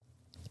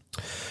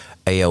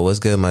Hey, yo, what's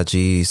good, my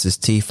G's? It's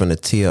T from the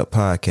T Up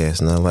Podcast,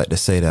 and I'd like to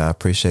say that I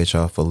appreciate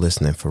y'all for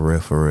listening, for real,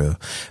 for real.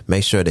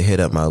 Make sure to hit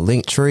up my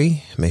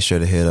Linktree. Make sure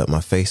to hit up my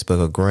Facebook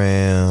or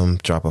Gram,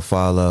 drop a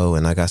follow,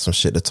 and I got some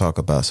shit to talk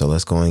about, so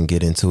let's go and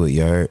get into it,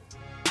 you heard?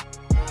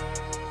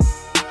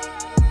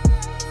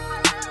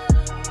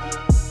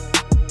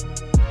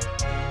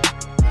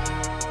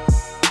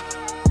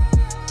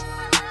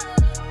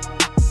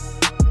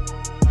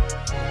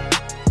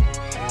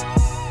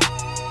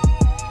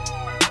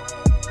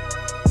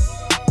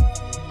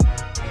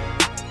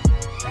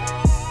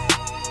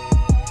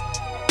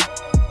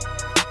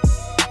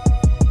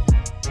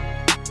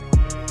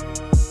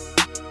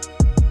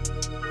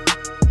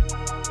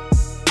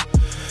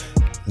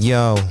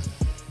 Yo.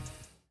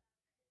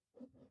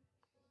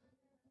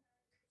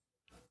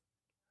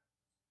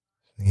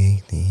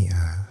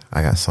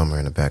 I got summer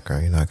in the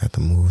background. You know, I got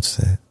the mood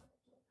set.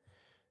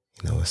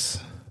 You know, it's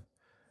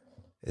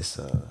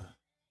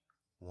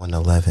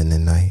 1:11 at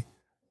night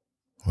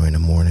or in the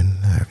morning,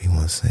 however you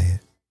want to say it.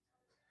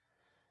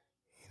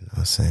 You know what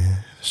I'm saying?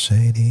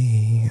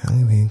 Shady, I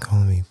don't even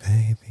calling me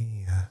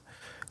baby.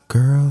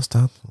 Girl,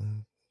 stop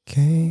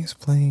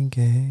playing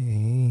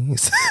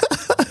games.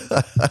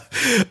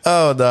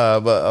 Oh, nah,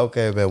 but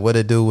okay, man. What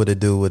it do?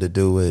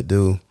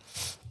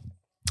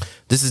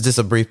 This is just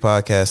a brief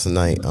podcast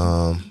tonight.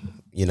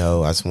 You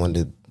know, I just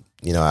wanted to,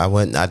 you know,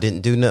 I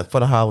didn't do nothing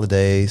for the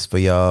holidays for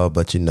y'all,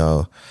 but you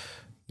know,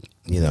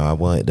 I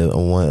wanted to at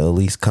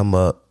least come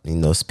up, you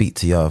know, speak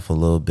to y'all for a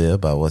little bit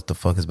about what the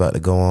fuck is about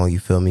to go on, you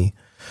feel me?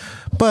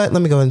 But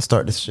let me go ahead and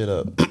start this shit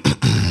up.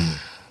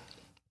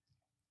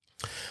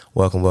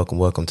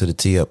 Welcome to the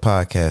T Up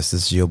Podcast.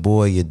 This is your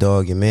boy, your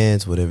dog, your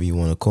mans, whatever you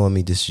want to call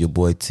me. This is your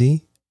boy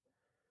T.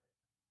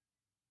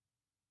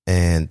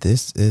 And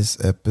this is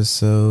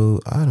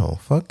episode, I don't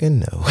fucking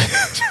know.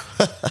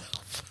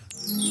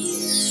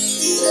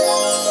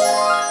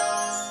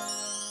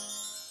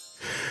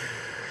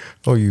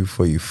 Oh, you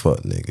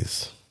fuck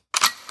niggas.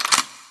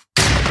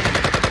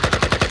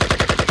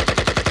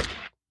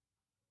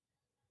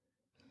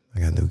 I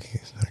got new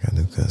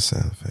good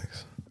sound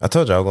effects. I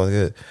told you I was going to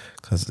get,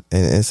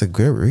 and it's a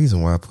great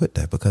reason why I put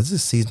that, because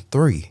this is season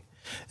 3.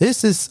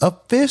 This is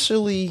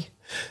officially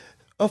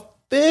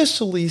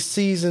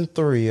season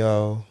 3,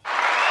 y'all.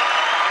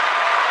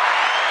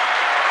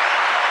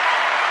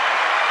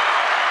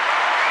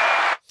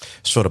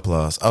 Short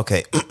applause.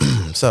 Okay,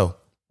 so,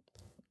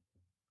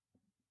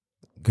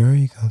 girl,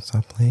 you gotta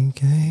stop playing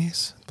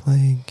games.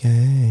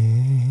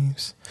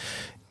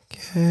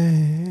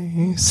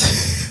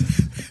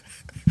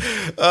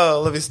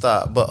 Oh, let me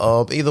stop.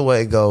 But either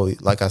way it go,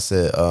 like I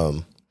said,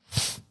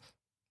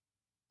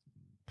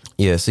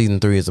 yeah,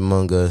 season 3 is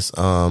among us.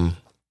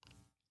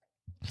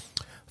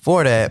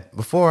 For that,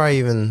 before I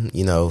even,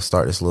 you know,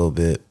 start this a little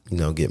bit, you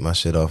know, get my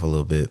shit off a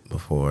little bit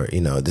before,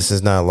 you know, this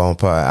is not a long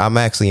part. I'm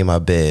actually in my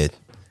bed.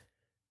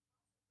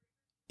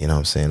 You know what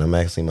I'm saying? I'm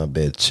actually in my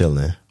bed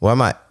chilling. Well, I'm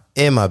not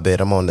in my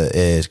bed. I'm on the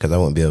edge because I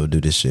wouldn't be able to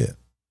do this shit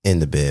in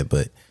the bed,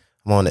 but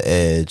I'm on the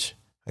edge.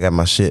 I got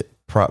my shit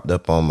propped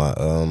up on my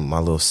my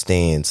little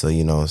stand, so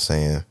you know what I'm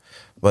saying.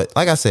 But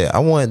like I said, I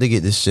wanted to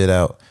get this shit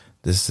out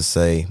just to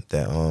say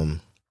that I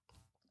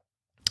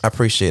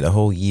appreciate a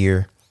whole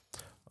year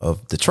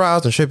of the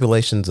trials and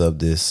tribulations of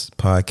this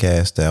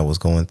podcast that I was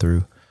going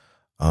through.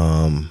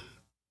 I'm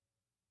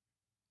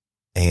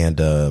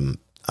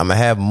gonna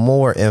have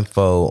more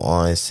info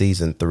on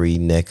season 3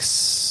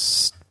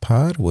 next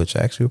pod, which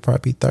actually will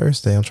probably be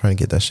Thursday. I'm trying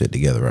to get that shit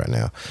together right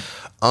now.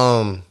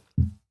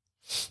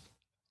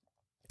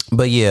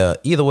 But yeah,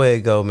 either way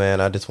it go,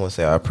 man, I just want to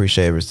say I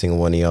appreciate every single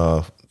one of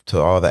y'all. To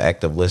all the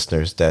active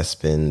listeners that's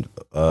been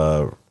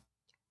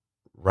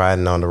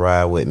riding on the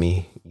ride with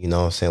me, you know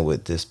what I'm saying,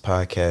 with this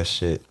podcast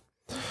shit.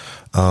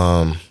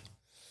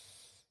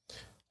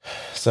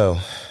 So,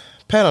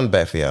 pat on the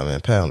back for y'all,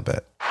 man. Pat on the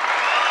back.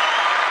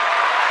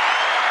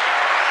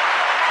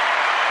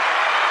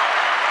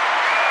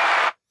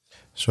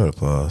 Short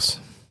applause.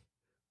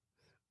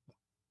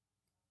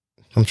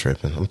 I'm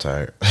tripping. I'm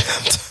tired.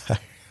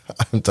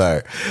 I'm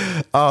tired.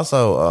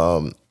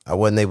 Also, I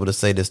wasn't able to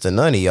say this to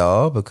none of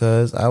y'all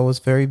because I was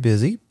very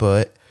busy,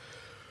 but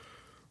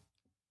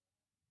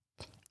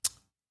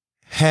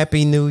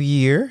Happy New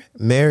Year.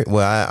 I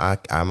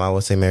might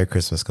well say Merry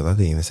Christmas because I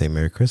didn't even say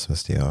Merry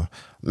Christmas to y'all.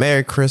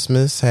 Merry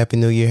Christmas, Happy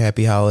New Year,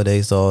 Happy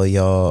Holidays to all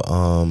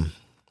y'all.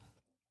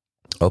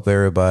 Hope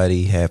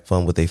everybody have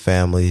fun with their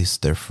families,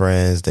 their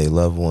friends, their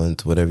loved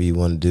ones, whatever you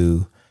want to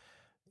do.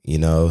 You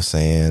know what I'm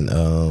saying?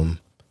 To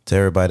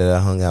everybody that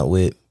I hung out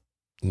with,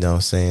 you know what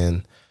I'm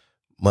saying?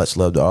 Much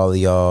love to all of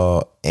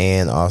y'all.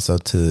 And also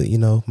to, you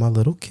know, my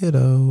little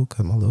kiddo,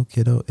 because my little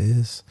kiddo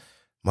is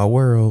my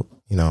world,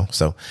 you know.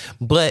 So,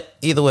 but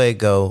either way it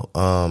go,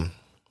 I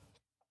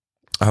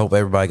hope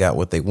everybody got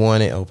what they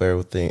wanted. I hope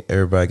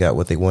everybody got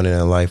what they wanted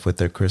in life with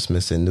their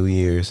Christmas and New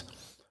Year's.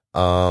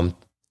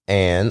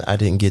 And I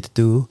didn't get to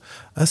do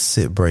a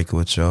sit break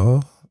with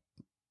y'all.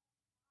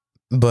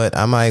 But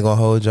I'm not gonna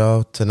hold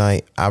y'all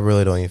tonight. I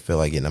really don't even feel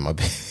like getting in my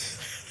bed.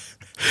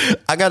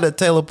 I got a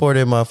teleport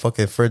in my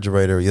fucking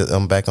refrigerator.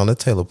 I'm back on the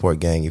teleport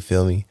gang. You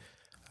feel me?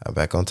 I'm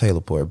back on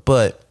teleport.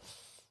 But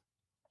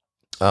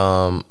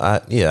I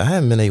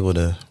haven't been able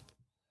to.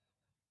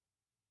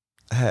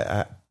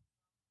 I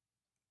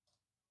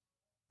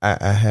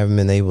haven't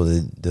been able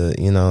to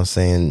you know what I'm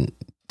saying,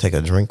 take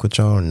a drink with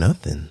y'all or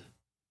nothing.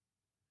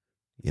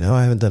 You know,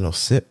 I haven't done no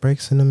sip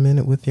breaks in a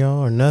minute with y'all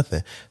or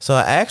nothing. So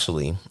I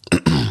actually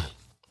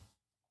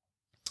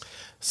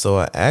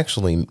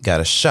got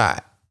a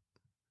shot.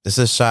 It's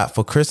a shot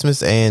for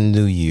Christmas and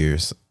New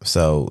Year's.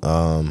 So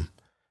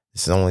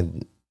it's the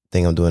only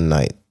thing I'm doing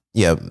tonight.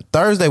 Yeah,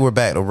 Thursday we're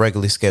back to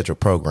regularly scheduled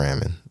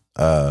programming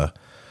on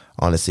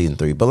the season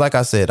 3. But like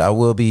I said, I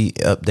will be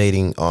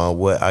updating on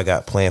what I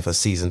got planned for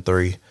season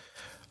 3.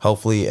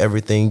 Hopefully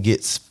everything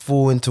gets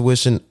full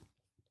intuition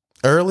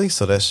early,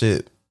 so that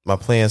shit, my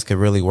plans can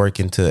really work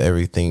into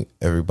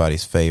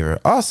everybody's favor.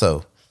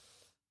 Also,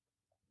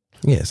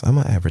 yes, I'm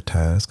gonna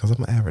advertise because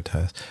I'm gonna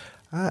advertise.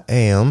 I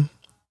am.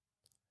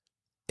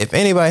 If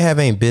anybody have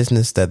any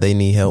business that they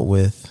need help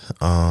with,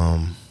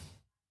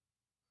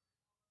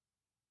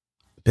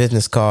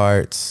 business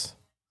cards,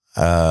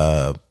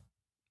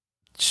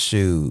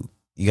 shoot,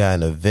 you got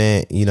an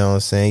event, you know what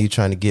I'm saying? You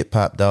trying to get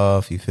popped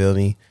off, you feel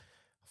me?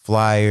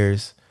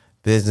 Flyers,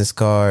 business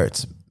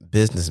cards,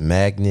 business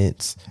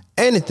magnets,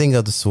 anything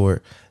of the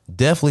sort.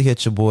 Definitely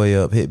hit your boy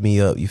up. Hit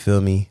me up, you feel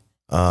me?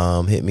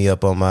 Hit me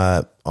up in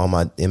my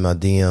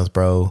DMs,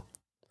 bro.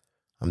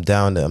 I'm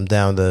down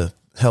to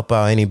help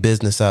out any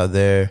business out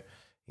there.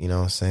 You know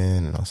what I'm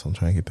saying? And also I'm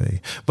trying to get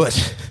paid.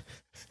 But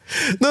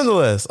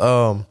nonetheless,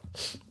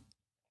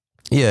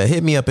 yeah,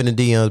 hit me up in the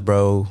DMs,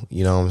 bro.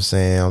 You know what I'm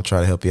saying? I'll try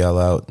to help y'all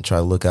out and try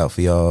to look out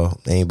for y'all.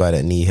 Anybody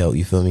that need help,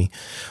 you feel me?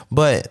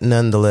 But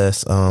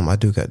nonetheless, I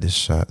do got this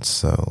shot,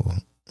 so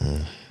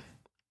I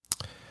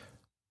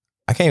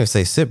can't even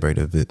say sip break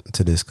to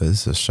this because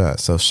it's a shot.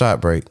 So shot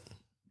break.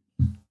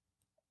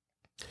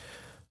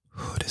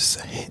 Ooh, this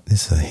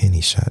is a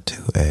Henny shot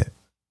too.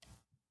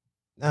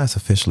 Now it's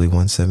officially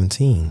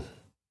 117.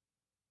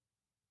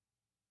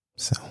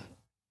 So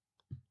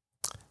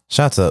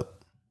shots up.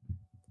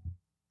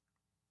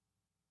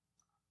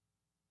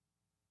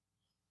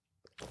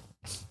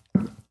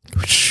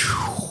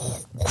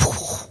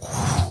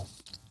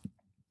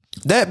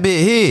 That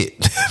bit hit.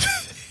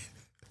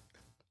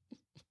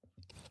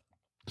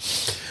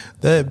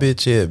 That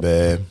bitch hit,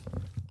 man.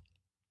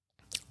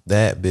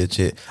 That bitch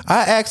hit.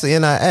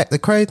 The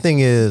crazy thing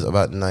is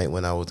about the night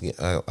when I was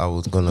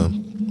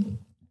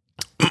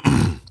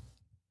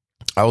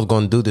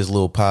gonna do this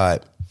little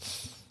pod.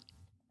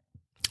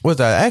 I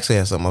actually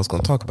had something I was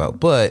gonna talk about,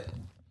 but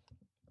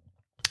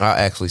I'll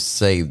actually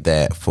save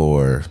that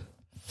for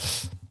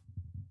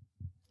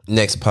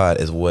next pod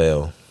as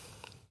well.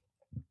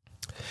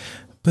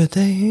 But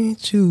they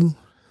ain't you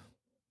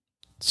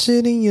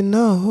shitting, you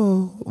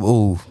know.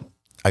 Ooh,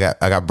 I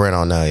got Brent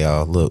on now,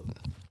 y'all. Look.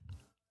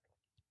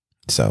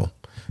 So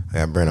I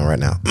got Brent on right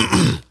now.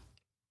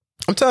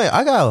 I'm telling you,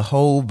 I got a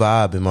whole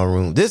vibe in my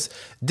room. This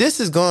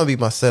is gonna be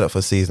my setup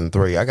for season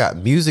 3. I got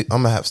music.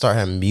 I'm gonna start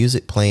having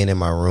music playing in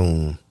my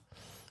room.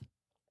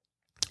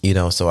 You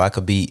know, so I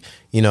could be,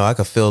 you know, I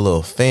could feel a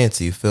little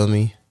fancy. You feel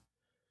me?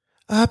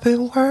 I've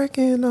been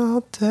working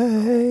all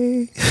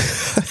day.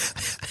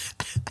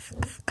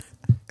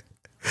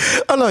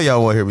 I know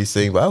y'all want to hear me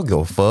sing, but I don't give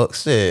a fuck.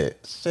 Shit.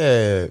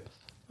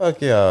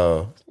 Fuck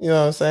y'all. You know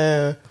what I'm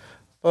saying?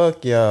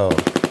 Fuck y'all.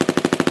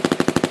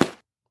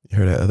 You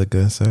heard that other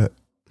gunshot?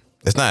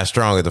 It's not as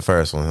strong as the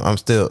first one. I'm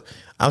still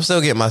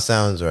getting my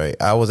sounds right.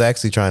 I was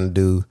actually trying to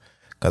do,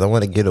 because I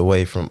want to get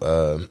away from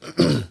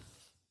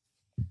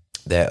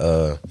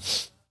that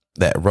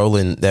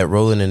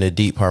rolling in the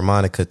deep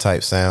harmonica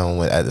type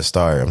sound at the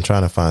start. I'm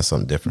trying to find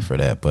something different for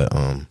that, but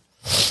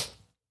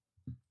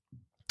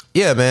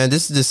yeah, man,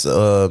 this is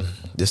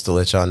just to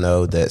let y'all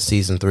know that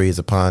season 3 is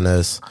upon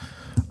us.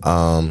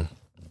 And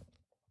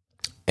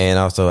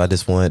also I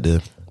just wanted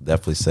to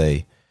definitely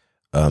say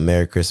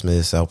Merry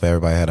Christmas. I hope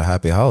everybody had a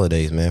happy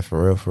holidays, man.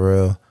 For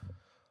real.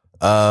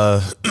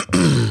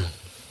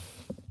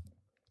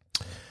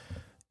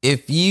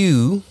 If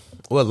you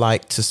would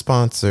like to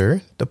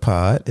sponsor the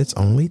pod, it's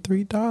only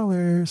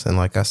 $3. And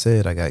like I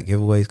said, I got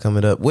giveaways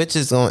coming up, which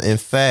is in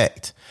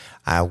fact,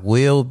 I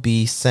will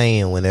be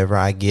saying whenever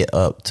I get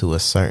up to a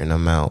certain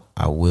amount,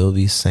 I will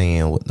be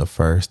saying what the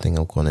first thing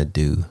I'm going to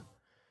do.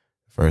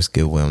 First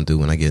giveaway I'm doing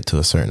when I get to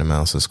a certain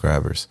amount of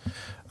subscribers.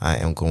 I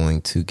am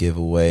going to give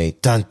away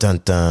dun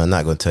dun dun. I'm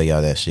not going to tell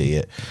y'all that shit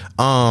yet.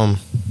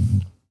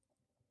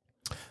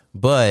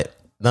 But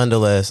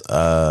nonetheless,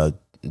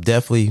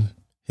 definitely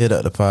hit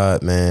up the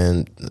pod,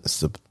 man.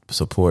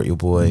 Support your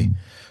boy.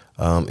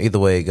 Either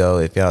way it go.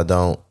 If y'all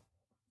don't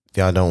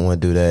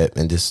want to do that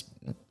and just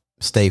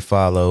stay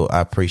follow,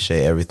 I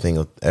appreciate every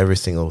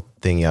single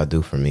thing y'all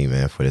do for me,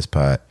 man, for this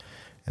pod.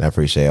 And I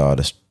appreciate all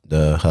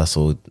the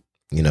hustle,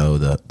 you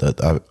know,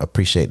 I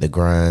appreciate the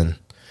grind.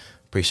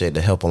 Appreciate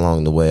the help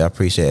along the way. I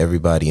appreciate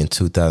everybody in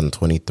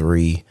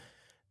 2023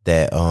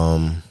 that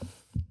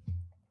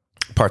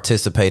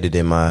participated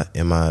in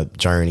my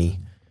journey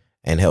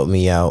and helped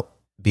me out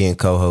being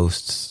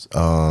co-hosts.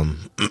 I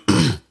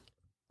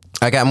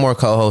got more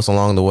co-hosts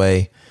along the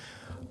way,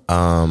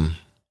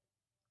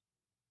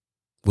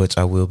 which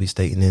I will be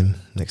stating in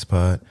next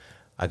pod.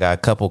 I got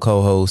a couple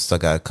co-hosts. I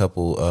got a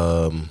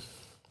couple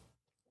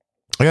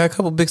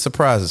big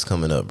surprises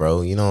coming up,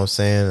 bro. You know what I'm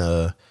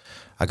saying?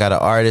 I got an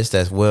artist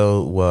that's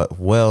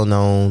well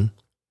known.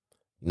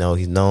 You know,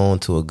 he's known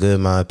to a good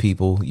amount of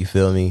people. You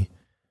feel me?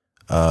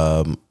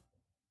 One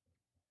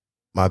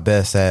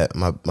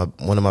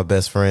of my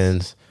best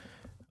friends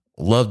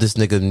love this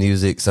nigga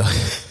music, so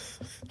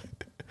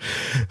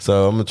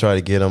so I'm gonna try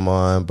to get him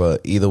on.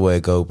 But either way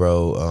it go,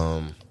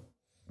 bro.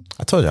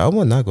 I told you I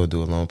was not gonna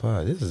do a long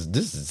pod.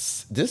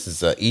 This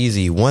is a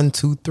easy 1,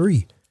 2,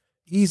 3.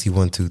 Easy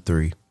 1, 2,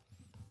 3.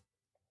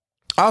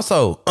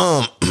 Also,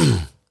 I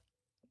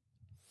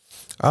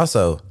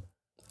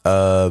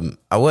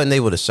wasn't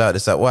able to shout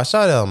this out. Well, I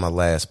shouted it out on my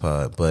last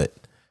pod, but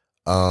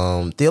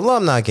the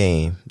alumni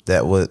game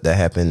that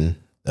happened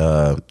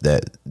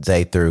that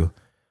Zay threw,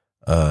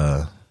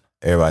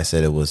 everybody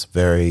said it was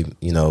very,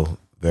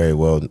 very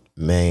well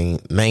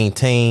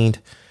maintained,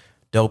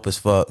 dope as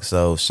fuck.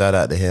 So shout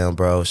out to him,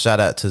 bro. Shout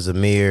out to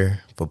Zamir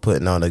for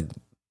putting on a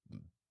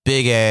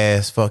big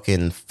ass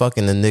fucking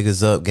the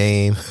niggas up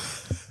game.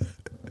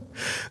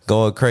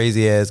 Going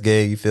crazy ass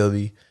game, you feel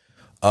me?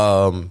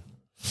 What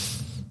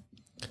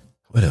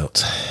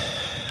else?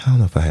 I don't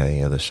know if I had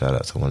any other shout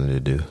outs I wanted to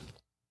do.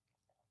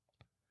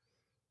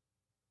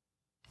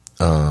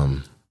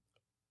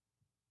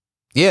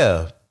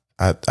 Yeah,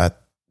 I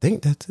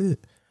think that's it.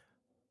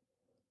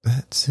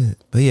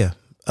 But yeah,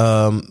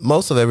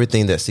 most of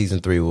everything that season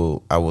 3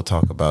 I will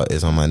talk about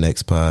is on my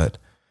next pod.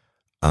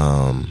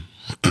 But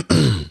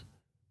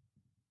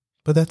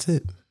that's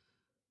it.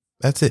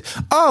 That's it.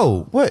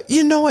 Oh, what?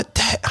 You know what?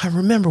 I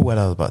remember what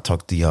I was about to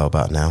talk to y'all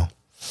about now.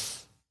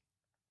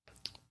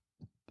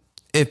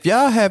 If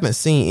y'all haven't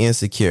seen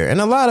Insecure, and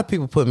a lot of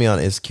people put me on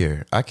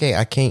Insecure, I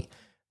can't.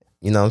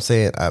 You know what I'm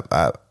saying?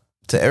 I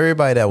to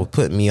everybody that would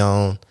put me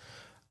on,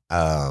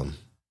 I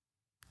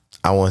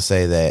want to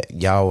say that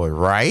y'all were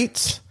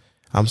right.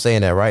 I'm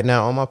saying that right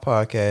now on my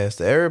podcast.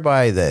 To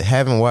everybody that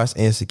haven't watched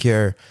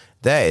Insecure,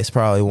 that is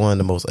probably one of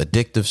the most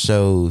addictive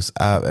shows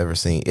I've ever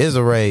seen.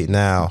 Issa Rae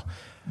now,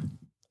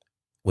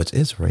 which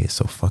Issa Rae is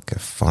so fucking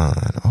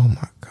fine. Oh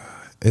my God.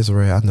 Issa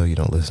Rae, I know you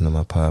don't listen to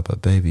my pod,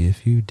 but baby,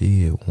 if you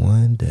did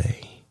one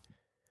day,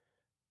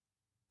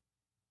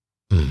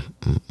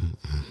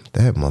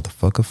 that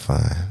motherfucker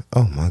fine.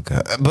 Oh my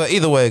God. But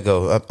either way it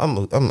go,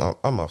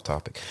 I'm off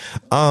topic.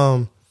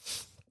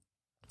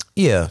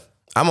 Yeah,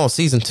 I'm on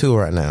season 2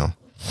 right now.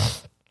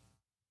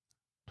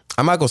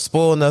 I'm not gonna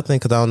spoil nothing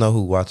because I don't know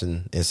who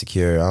watching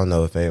Insecure. I don't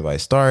know if anybody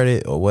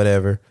started or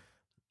whatever.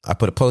 I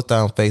put a post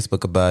out on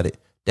Facebook about it.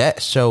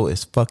 That show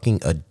is fucking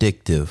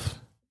addictive.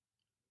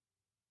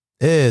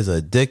 It is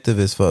addictive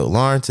as fuck.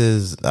 Lawrence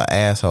is an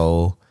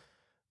asshole,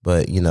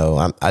 but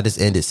I just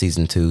ended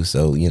season 2,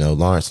 so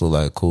Lawrence looked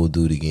like a cool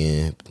dude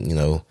again.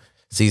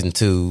 Season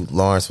 2,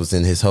 Lawrence was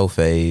in his whole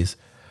phase,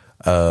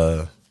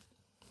 but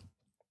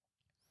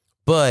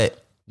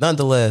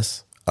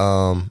nonetheless,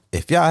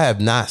 if y'all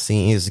have not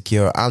seen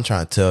Insecure, I'm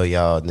trying to tell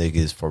y'all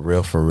niggas for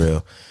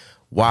real,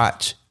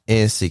 watch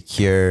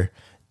Insecure.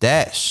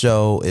 That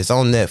show is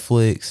on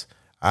Netflix.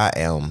 I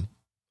am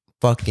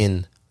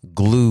fucking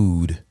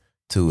glued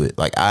to it.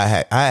 Like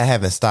I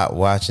haven't stopped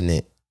watching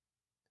it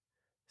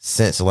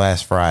since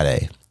last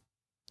Friday.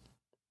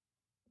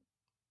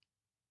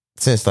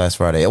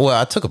 Well,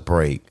 I took a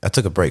break.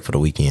 For the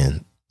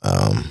weekend,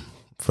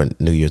 for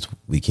New Year's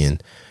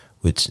weekend,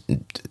 which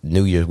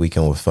New Year's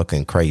weekend was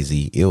fucking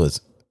crazy. It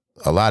was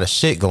a lot of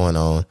shit going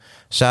on.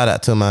 Shout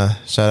out to my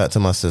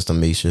sister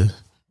Misha.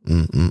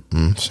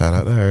 Shout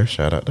out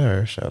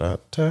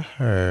to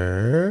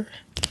her.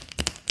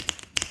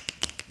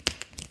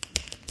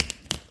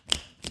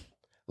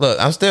 Look,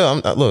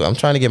 I'm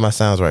trying to get my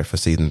sounds right for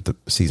season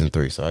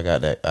 3. So I got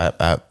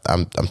that.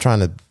 I'm trying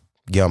to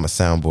get on my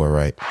soundboard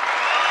right.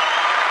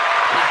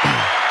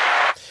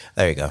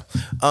 There you go.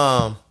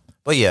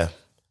 But yeah,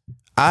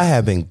 I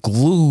have been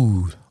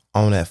glued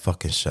on that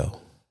fucking show.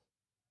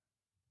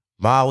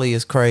 Molly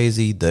is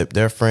crazy.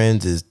 Their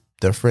friends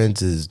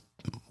is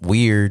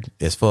weird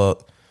as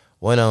fuck.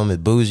 One of them is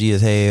bougie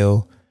as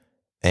hell,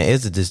 and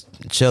it's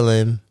just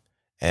chilling.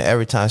 And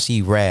every time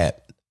she rap,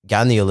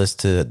 y'all need to listen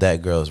to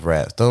that girl's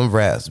raps. Them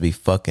raps be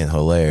fucking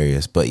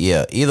hilarious. But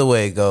yeah, either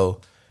way it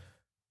go,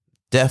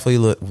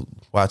 definitely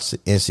watch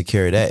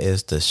Insecure. That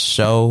is the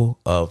show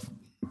of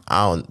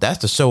that's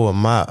the show of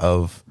my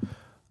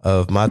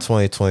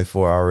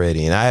 2024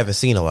 already, and I haven't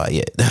seen a lot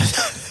yet.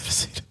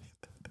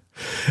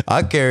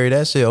 I carry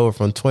that shit over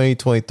from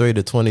 2023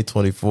 to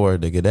 2024,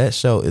 nigga. That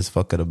show is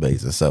fucking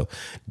amazing. So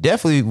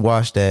definitely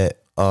watch that.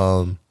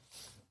 But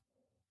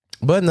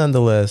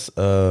nonetheless,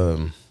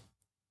 I'm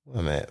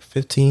at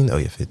 15. Oh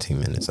yeah, 15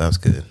 minutes. That was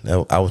good.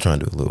 I was trying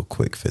to do a little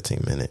quick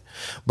 15 minute.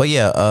 But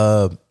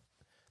yeah,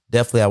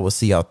 definitely I will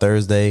see y'all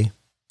Thursday.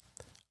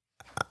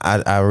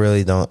 I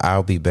really don't.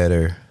 I'll be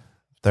better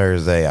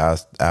Thursday. I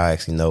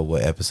actually know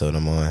what episode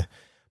I'm on.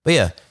 But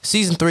yeah,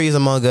 season 3 is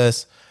Among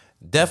Us.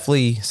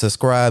 definitely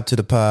subscribe to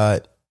the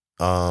pod.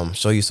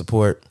 Show your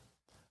support.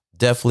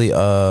 Definitely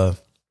I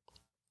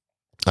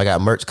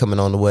got merch coming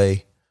on the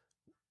way.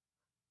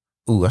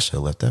 Ooh, I should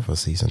have left that for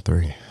season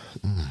 3.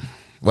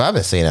 Well, I've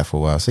been saying that for a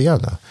while, so y'all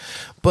know.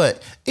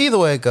 But either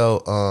way it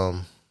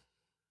go,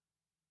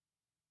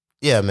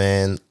 yeah,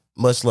 man.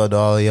 Much love to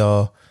all of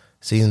y'all.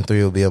 Season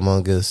 3 will be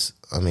among us.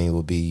 I mean,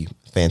 will be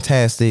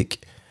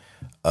fantastic.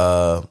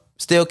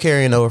 Still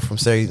carrying over from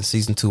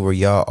season 2, where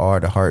y'all are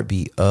the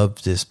heartbeat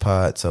of this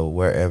pod. So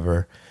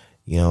wherever,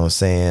 you know what I'm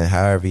saying,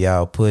 however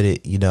y'all put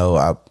it, you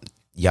know,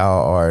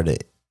 y'all are the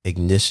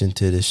ignition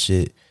to this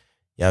shit.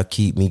 Y'all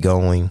keep me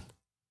going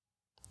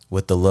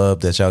with the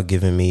love that y'all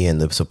giving me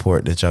and the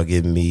support that y'all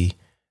giving me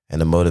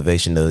and the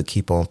motivation to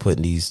keep on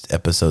putting these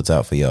episodes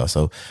out for y'all.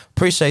 So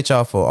appreciate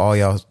y'all for all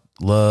y'all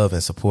love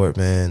and support,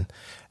 man.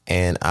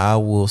 And I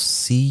will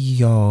see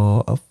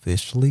y'all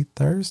officially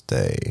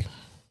Thursday.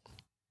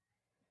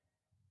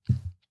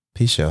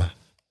 Peace, y'all.